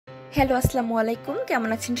Hello, আসসালামু আলাইকুম। কেমন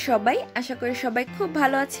আছেন সবাই? আশা করি সবাই খুব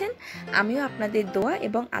ভালো আছেন। আমিও আপনাদের দোয়া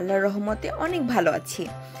এবং আল্লাহর রহমতে অনেক ভালো আছি।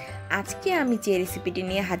 আজকে আমি যে রেসিপিটি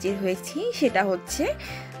নিয়ে হাজির হয়েছি সেটা হচ্ছে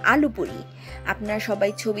আলু পুরি। আপনারা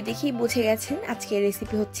সবাই ছবি দেখেই বুঝে গেছেন আজকের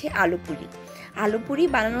রেসিপি হচ্ছে আলু পুরি। আলু পুরি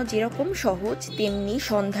বানানো যেরকম সহজ তেমনি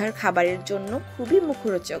সন্ধ্যার খাবারের জন্য খুবই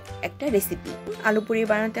মুখরোচক একটা রেসিপি। আলু পুরি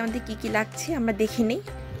বানাতে আমাদের কী কী লাগছে আমরা দেখে নেই।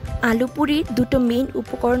 আলু পুরির দুটো মেইন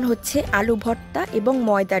উপকরণ হচ্ছে আলু ভর্তা এবং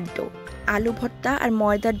ময়দার ডো। আলু ভর্তা আর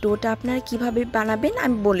ময়দার ডোটা আপনারা কিভাবে বানাবেন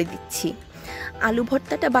আমি বলে দিচ্ছি। আলু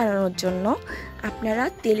ভর্তাটা বানানোর জন্য আপনারা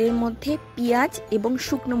তেলের মধ্যে পেঁয়াজ এবং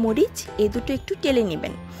শুকনো মরিচ এ দুটো একটু টেলে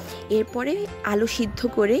নেবেন। এরপরে আলু সিদ্ধ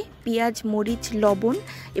করে পেঁয়াজ, মরিচ, লবণ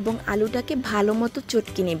এবং আলুটাকে ভালো মতো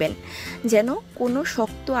চটকে নেবেন যেন কোনো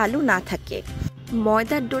শক্ত আলু না থাকে।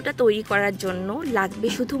 ময়দার ডোটা তৈরি করার জন্য লাগবে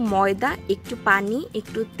শুধু ময়দা, একটু পানি,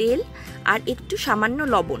 একটু তেল আর একটু সামান্য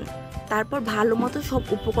লবণ। তারপর ভালো মতো সব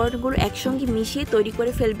উপকরণগুলো একসঙ্গে মিশিয়ে তৈরি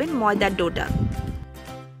করে ফেলবেন ময়দার ডোটা।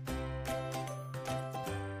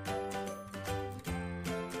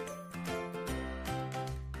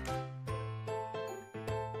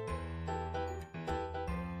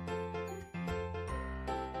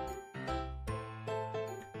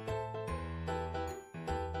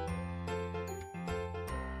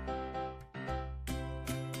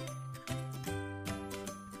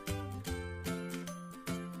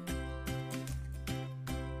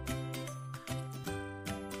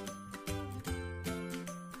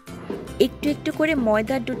 একটু একটু করে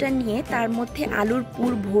ময়দার ডোটা নিয়ে তার মধ্যে আলুর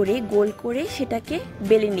পুর ভরে গোল করে সেটাকে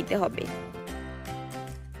বেলে নিতে হবে।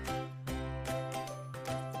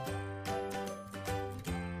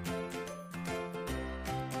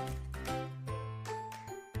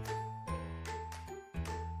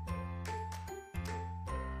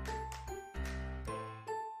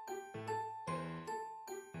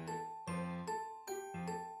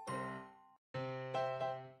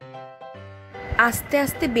 আস্তে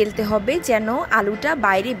আস্তে বেলতে হবে যেন আলুটা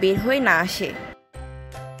বাইরে বের হয়ে না আসে।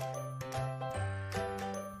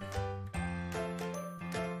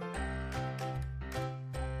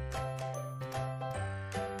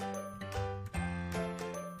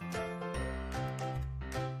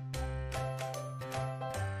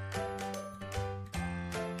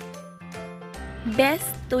 ব্যাস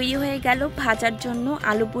তৈরি হয়ে গেল ভাজার জন্য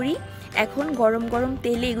আলু পুরি। এখন গরম গরম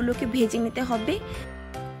তেলে এগুলোকে ভেজে নিতে হবে।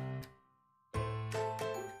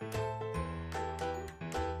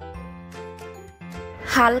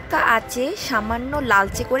 হালকা আঁচে সামান্য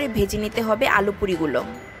লালচে করে ভেজে নিতে হবে আলু পুরিগুলো।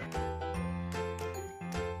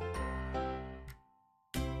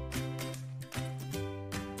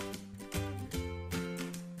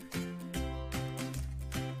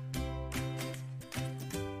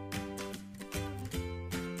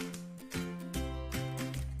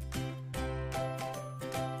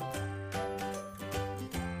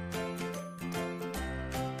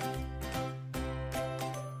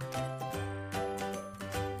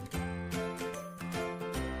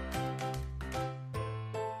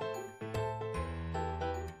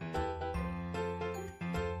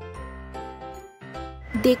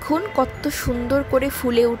 দেখুন কত সুন্দর করে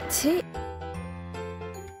ফুলে উঠছে।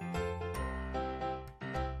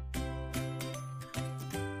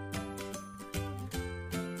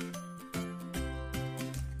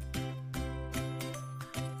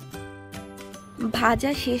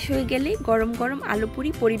 ভাজা শেষ হয়ে গেলে গরম গরম আলু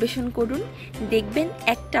পুরি পরিবেশন করুন। দেখবেন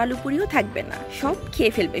একটা আলু পুরিও থাকবে না, সব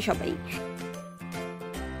খেয়ে ফেলবে সবাই।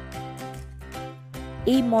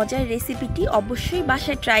 এই মজার রেসিপিটি অবশ্যই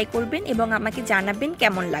বাসায় ট্রাই করবেন এবং আমাকে জানাবেন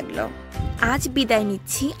কেমন লাগলো। আজ বিদায়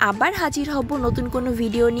নিচ্ছি, আবার হাজির হব নতুন কোনো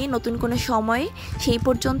ভিডিও নিয়ে নতুন কোনো সময়ে। সেই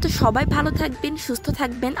পর্যন্ত সবাই ভালো থাকবেন, সুস্থ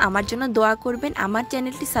থাকবেন, আমার জন্য দোয়া করবেন, আমার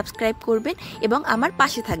চ্যানেলটি সাবস্ক্রাইব করবেন এবং আমার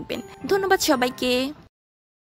পাশে থাকবেন। ধন্যবাদ সবাইকে।